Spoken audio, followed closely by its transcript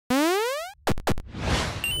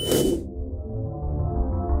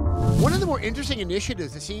One of the more interesting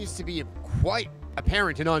initiatives that seems to be quite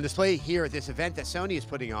apparent and on display here at this event that Sony is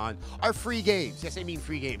putting on are free games. Yes, I mean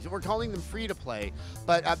free games. And we're calling them free to play,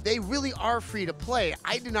 but they really are free to play.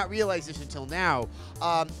 I did not realize this until now.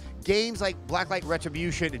 Games like Blacklight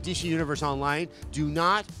Retribution and DC Universe Online do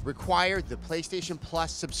not require the PlayStation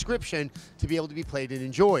Plus subscription to be able to be played and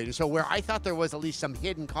enjoyed. And so where I thought there was at least some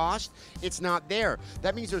hidden cost, it's not there.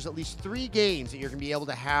 That means there's at least 3 games that you're going to be able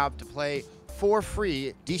to have to play for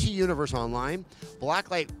free: DC Universe Online,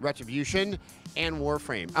 Blacklight Retribution, and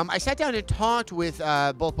Warframe. I sat down and talked with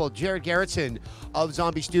both Jared Garrettson of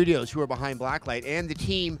Zombie Studios, who are behind Blacklight, and the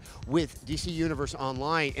team with DC Universe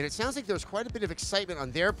Online, and it sounds like there's quite a bit of excitement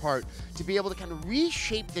on their part to be able to kind of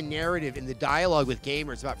reshape the narrative in the dialogue with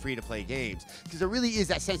gamers about free-to-play games, because there really is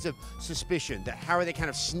that sense of suspicion that how are they kind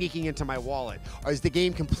of sneaking into my wallet, or is the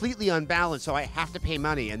game completely unbalanced so I have to pay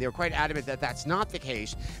money? And they're quite adamant that that's not the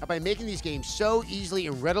case, and by making these games so easily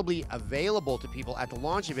and readily available to people at the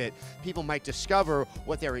launch of it, people might discover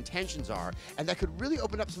what their intentions are, and that could really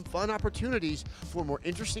open up some fun opportunities for more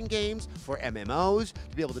interesting games, for MMOs,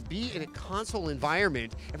 to be able to be in a console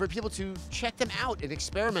environment, and for people to check them out and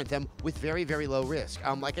experiment them with very, very low risk.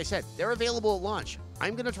 Like I said, they're available at launch.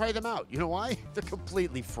 I'm going to try them out. You know why? They're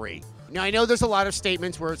completely free. Now, I know there's a lot of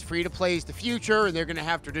statements where it's free to play is the future, and they're going to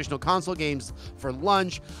have traditional console games for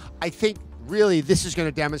lunch. I think really this is going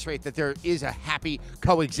to demonstrate that there is a happy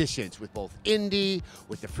coexistence with both indie,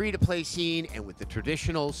 with the free-to-play scene, and with the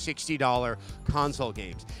traditional $60 console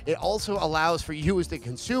games. It also allows for you as the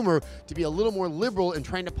consumer to be a little more liberal in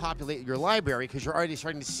trying to populate your library, because you're already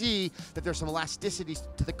starting to see that there's some elasticity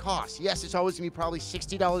to the cost. Yes, it's always going to be probably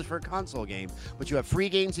 $60 for a console game, but you have free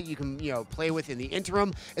games that you can play with in the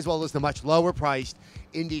interim, as well as the much lower-priced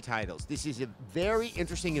indie titles. This is a very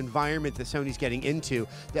interesting environment that Sony's getting into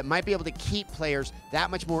that might be able to keep players that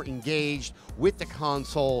much more engaged with the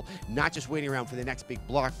console, not just waiting around for the next big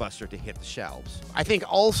blockbuster to hit the shelves. I think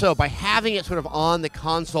also by having it sort of on the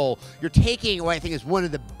console, you're taking what I think is one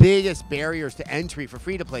of the biggest barriers to entry for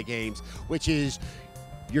free-to-play games, which is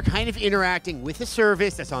you're kind of interacting with a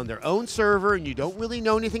service that's on their own server, and you don't really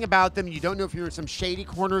know anything about them. You don't know if you're in some shady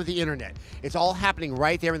corner of the internet. It's all happening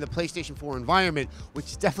right there in the PlayStation 4 environment,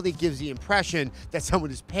 which definitely gives the impression that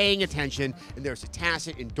someone is paying attention and there's a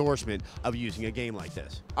tacit endorsement of using a game like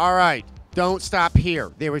this. All right, don't stop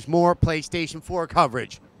here. There is more PlayStation 4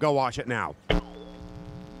 coverage. Go watch it now.